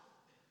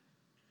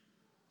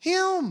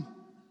 Him.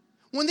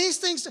 When these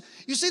things,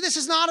 you see, this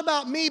is not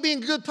about me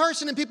being a good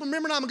person and people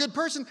remembering I'm a good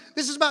person.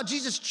 This is about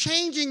Jesus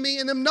changing me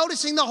and them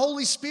noticing the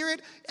Holy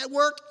Spirit at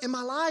work in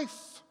my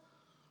life.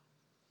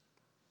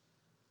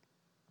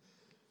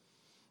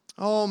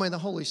 Oh, may the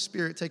Holy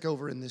Spirit take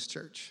over in this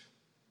church.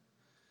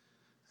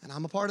 And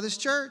I'm a part of this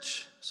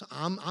church, so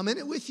I'm in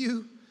it with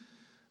you.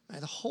 May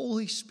the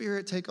Holy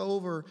Spirit take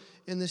over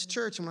in this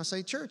church. And when I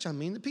say church, I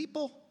mean the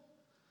people.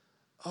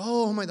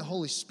 Oh, may the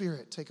Holy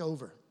Spirit take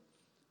over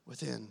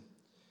within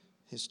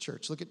His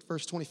church. Look at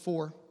verse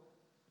 24.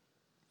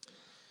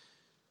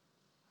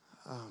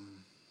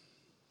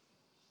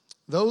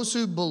 Those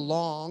who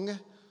belong,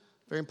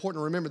 very important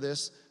to remember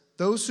this,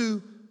 those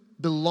who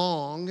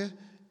belong,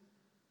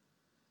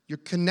 you're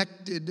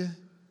connected,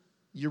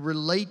 you're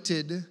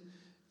related,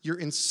 you're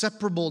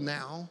inseparable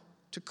now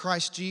to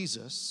Christ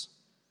Jesus.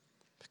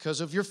 Because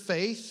of your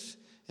faith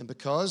and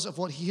because of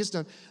what He has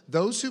done,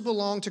 those who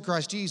belong to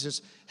Christ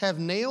Jesus have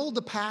nailed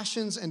the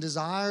passions and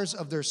desires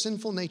of their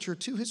sinful nature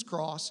to His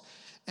cross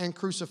and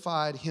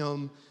crucified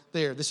Him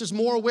there. This is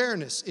more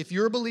awareness. If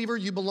you're a believer,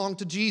 you belong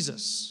to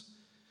Jesus.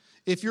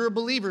 If you're a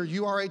believer,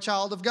 you are a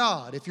child of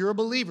God. If you're a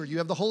believer, you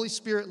have the Holy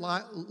Spirit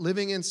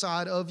living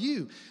inside of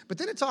you. But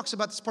then it talks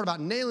about this part about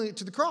nailing it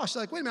to the cross.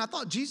 You're like, wait a minute, I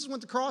thought Jesus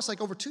went to the cross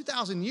like over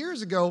 2,000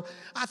 years ago.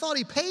 I thought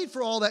He paid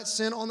for all that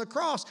sin on the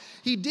cross.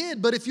 He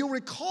did, but if you'll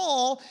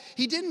recall,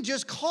 He didn't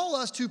just call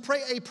us to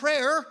pray a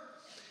prayer.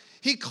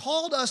 He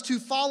called us to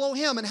follow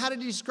Him. And how did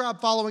He describe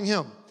following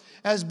Him?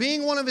 As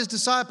being one of His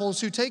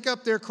disciples who take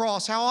up their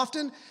cross. How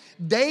often?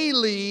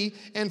 Daily,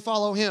 and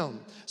follow Him.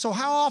 So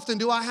how often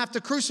do I have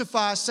to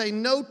crucify, say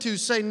no to,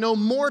 say no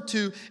more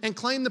to, and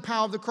claim the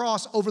power of the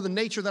cross over the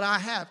nature that I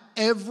have?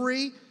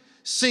 Every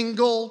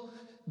single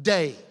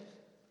day.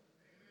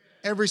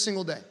 Every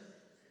single day.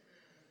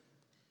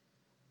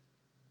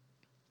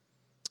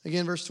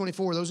 Again, verse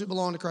 24, those who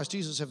belong to Christ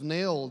Jesus have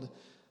nailed.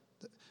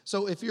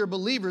 So if you're a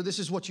believer, this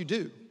is what you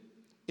do.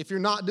 If you're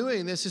not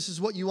doing this, this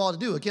is what you ought to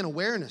do. Again,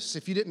 awareness.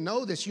 If you didn't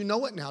know this, you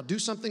know it now. Do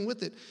something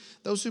with it.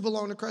 Those who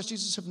belong to Christ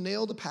Jesus have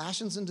nailed the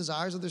passions and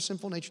desires of their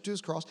sinful nature to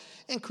His cross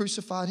and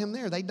crucified Him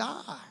there. They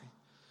die.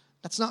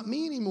 That's not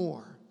me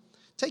anymore.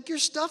 Take your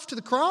stuff to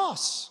the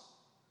cross.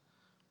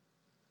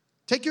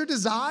 Take your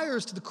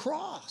desires to the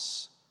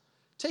cross.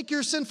 Take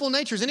your sinful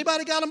natures.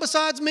 Anybody got them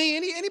besides me?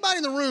 Anybody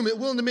in the room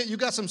willing to admit you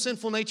got some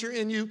sinful nature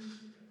in you?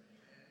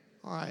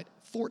 All right,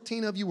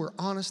 14 of you were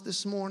honest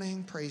this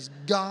morning. Praise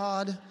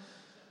God.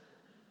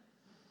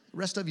 The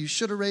rest of you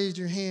should have raised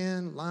your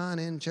hand, lying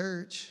in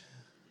church.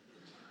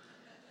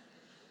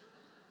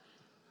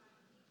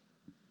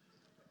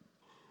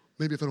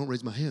 Maybe if I don't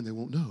raise my hand, they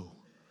won't know.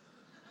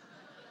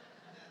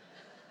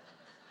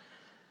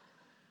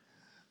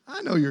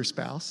 I know your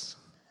spouse.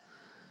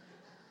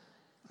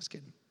 Just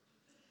kidding.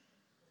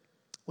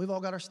 We've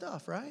all got our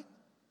stuff, right?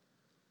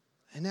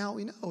 And now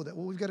we know that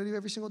what we've got to do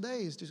every single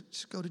day is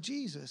just go to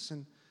Jesus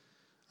and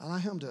allow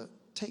him to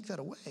take that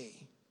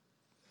away.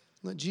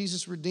 Let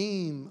Jesus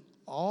redeem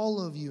all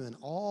of you and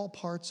all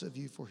parts of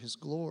you for his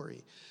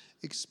glory.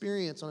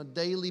 Experience on a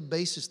daily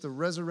basis the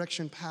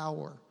resurrection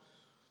power.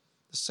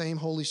 The same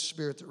Holy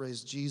Spirit that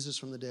raised Jesus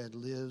from the dead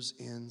lives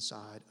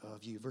inside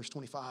of you. Verse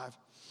 25.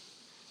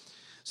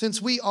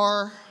 Since we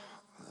are,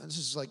 this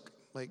is like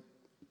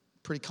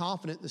pretty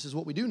confident this is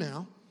what we do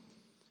now.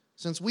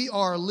 Since we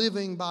are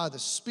living by the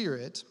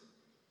Spirit,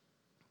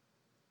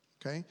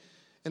 okay?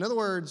 In other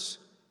words,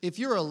 if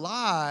you're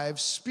alive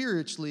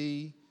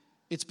spiritually,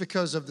 it's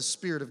because of the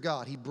Spirit of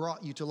God. He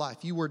brought you to life.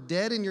 You were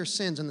dead in your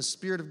sins, and the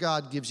Spirit of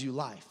God gives you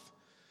life.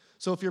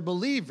 So if you're a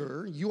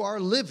believer, you are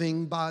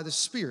living by the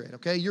Spirit,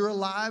 okay? You're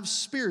alive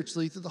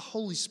spiritually through the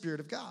Holy Spirit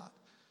of God.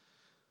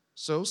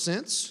 So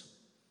since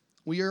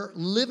we are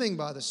living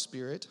by the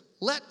Spirit,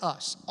 let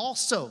us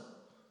also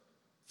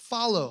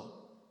follow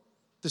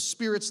the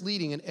Spirit's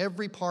leading in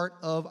every part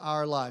of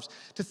our lives.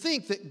 To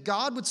think that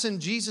God would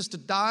send Jesus to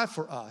die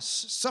for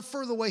us,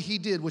 suffer the way he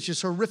did, which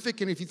is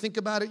horrific, and if you think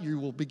about it, you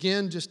will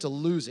begin just to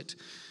lose it.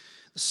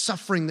 The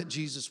suffering that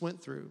Jesus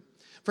went through.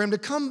 For him to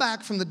come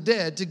back from the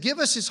dead, to give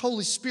us his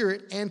Holy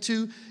Spirit, and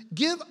to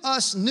give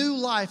us new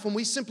life when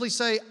we simply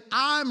say,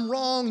 I'm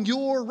wrong,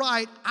 you're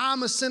right,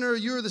 I'm a sinner,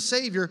 you're the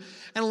Savior,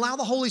 and allow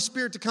the Holy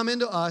Spirit to come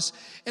into us,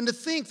 and to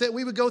think that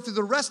we would go through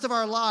the rest of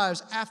our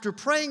lives after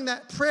praying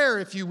that prayer,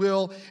 if you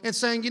will, and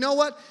saying, you know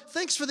what,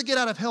 thanks for the get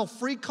out of hell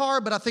free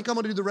card, but I think I'm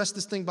going to do the rest of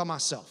this thing by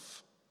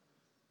myself.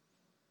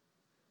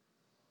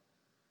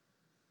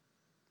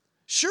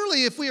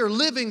 Surely if we are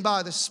living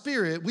by the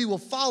Spirit, we will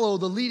follow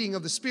the leading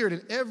of the Spirit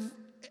in everybody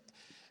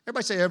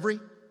say every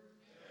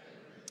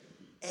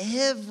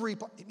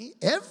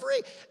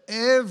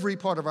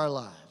part of our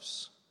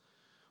lives.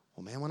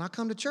 Well, man, when I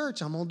come to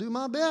church, I'm going to do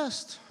my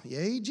best.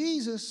 Yay,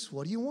 Jesus,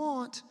 what do you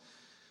want?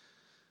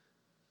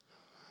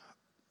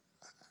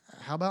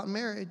 How about in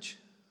marriage?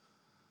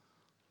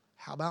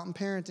 How about in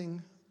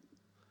parenting?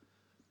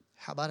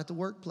 How about at the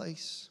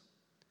workplace?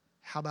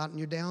 How about in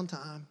your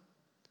downtime?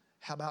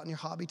 How about in your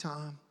hobby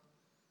time?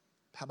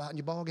 How about in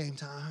your ball game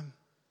time?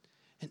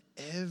 In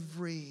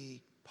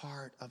every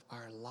part of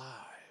our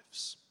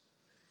lives.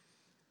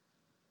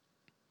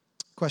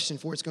 Question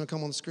 4, it's going to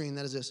come on the screen.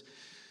 That is this.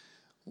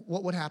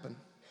 What would happen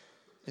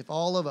if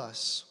all of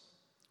us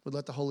would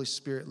let the Holy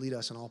Spirit lead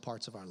us in all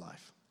parts of our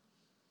life?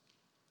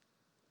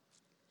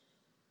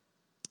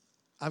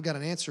 I've got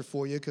an answer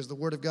for you because the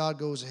Word of God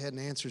goes ahead and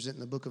answers it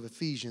in the book of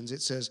Ephesians.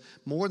 It says,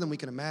 more than we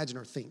can imagine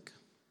or think.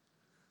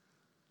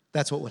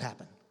 That's what would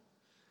happen.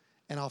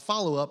 And I'll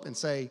follow up and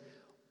say,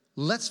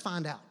 let's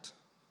find out.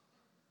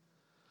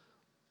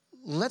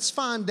 Let's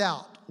find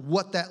out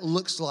what that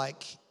looks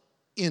like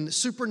in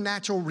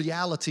supernatural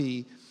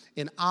reality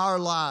in our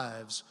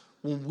lives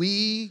when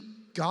we,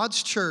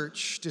 God's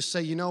church, just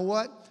say, you know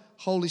what?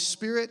 Holy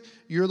Spirit,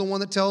 you're the one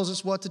that tells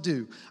us what to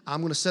do.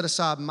 I'm going to set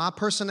aside my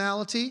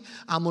personality.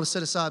 I'm going to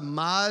set aside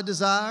my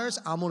desires.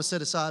 I'm going to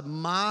set aside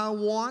my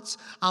wants.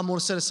 I'm going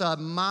to set aside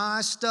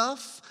my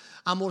stuff.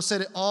 I'm going to set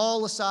it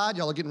all aside.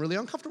 Y'all are getting really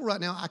uncomfortable right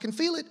now. I can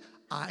feel it.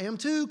 I am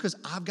too, because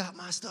I've got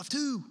my stuff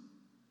too.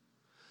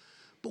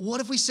 But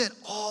what if we set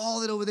all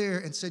that over there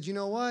and said, you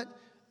know what?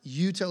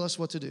 You tell us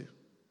what to do.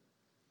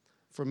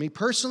 For me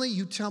personally,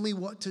 you tell me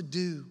what to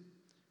do.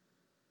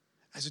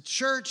 As a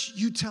church,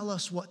 you tell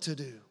us what to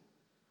do.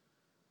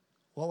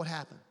 What would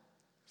happen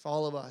if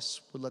all of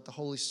us would let the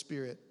Holy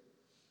Spirit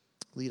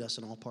lead us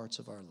in all parts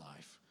of our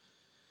life?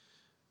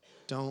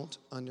 Don't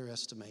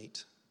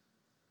underestimate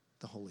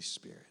the Holy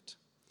Spirit.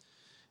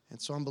 And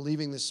so I'm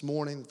believing this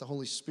morning that the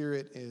Holy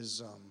Spirit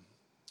is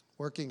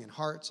working in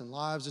hearts and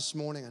lives this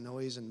morning. I know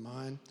he's in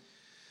mine.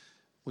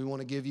 We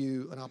want to give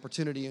you an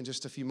opportunity in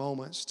just a few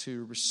moments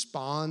to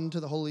respond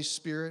to the Holy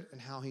Spirit and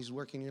how he's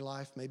working in your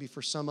life. Maybe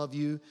for some of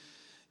you,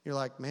 you're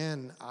like,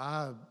 man,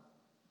 I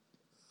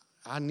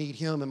need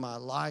him in my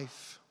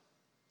life.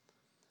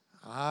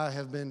 I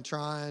have been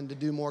trying to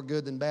do more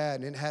good than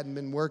bad, and it hadn't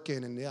been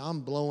working, and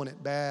I'm blowing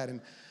it bad,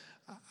 and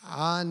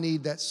I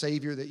need that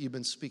Savior that you've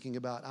been speaking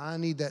about. I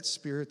need that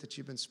Spirit that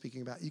you've been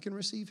speaking about. You can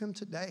receive him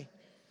today.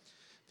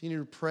 If you need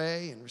to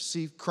pray and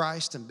receive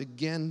Christ and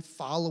begin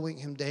following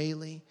him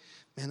daily,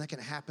 man, that can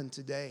happen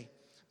today.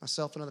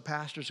 Myself and other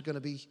pastors are going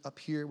to be up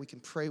here. We can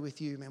pray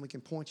with you. Man, we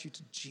can point you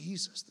to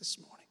Jesus this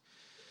morning.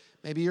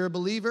 Maybe you're a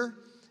believer,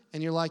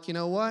 and you're like, you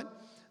know what?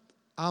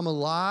 I'm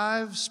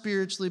alive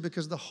spiritually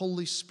because of the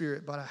Holy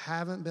Spirit, but I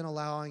haven't been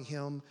allowing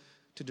him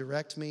to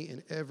direct me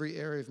in every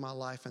area of my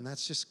life, and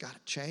that's just got to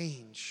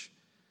change.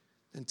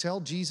 And tell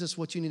Jesus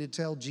what you need to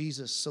tell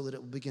Jesus so that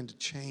it will begin to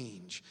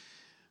change,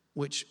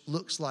 which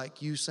looks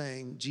like you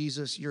saying,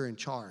 Jesus, you're in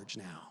charge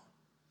now.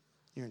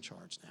 You're in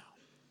charge now.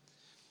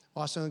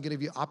 Also, I'm going to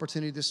give you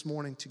opportunity this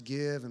morning to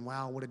give, and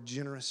wow, what a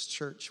generous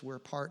church we're a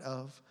part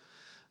of.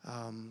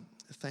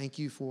 Thank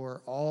you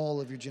for all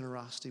of your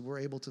generosity. We're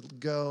able to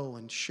go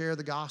and share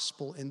the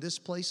gospel in this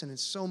place and in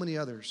so many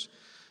others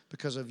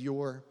because of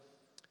your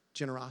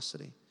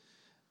generosity.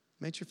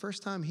 Maybe it's your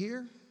first time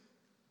here.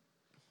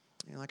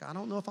 You're like, I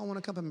don't know if I want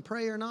to come up and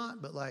pray or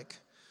not, but like,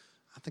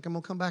 I think I'm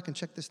going to come back and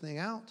check this thing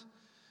out.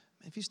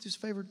 If you just do us a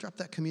favor, drop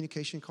that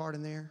communication card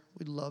in there.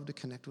 We'd love to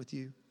connect with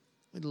you.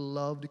 We'd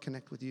love to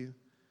connect with you.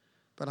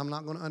 But I'm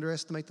not going to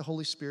underestimate the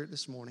Holy Spirit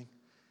this morning.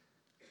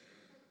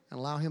 And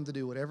allow him to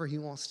do whatever he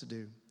wants to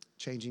do,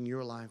 changing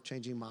your life,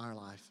 changing my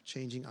life,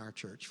 changing our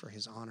church for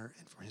his honor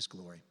and for his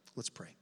glory. Let's pray.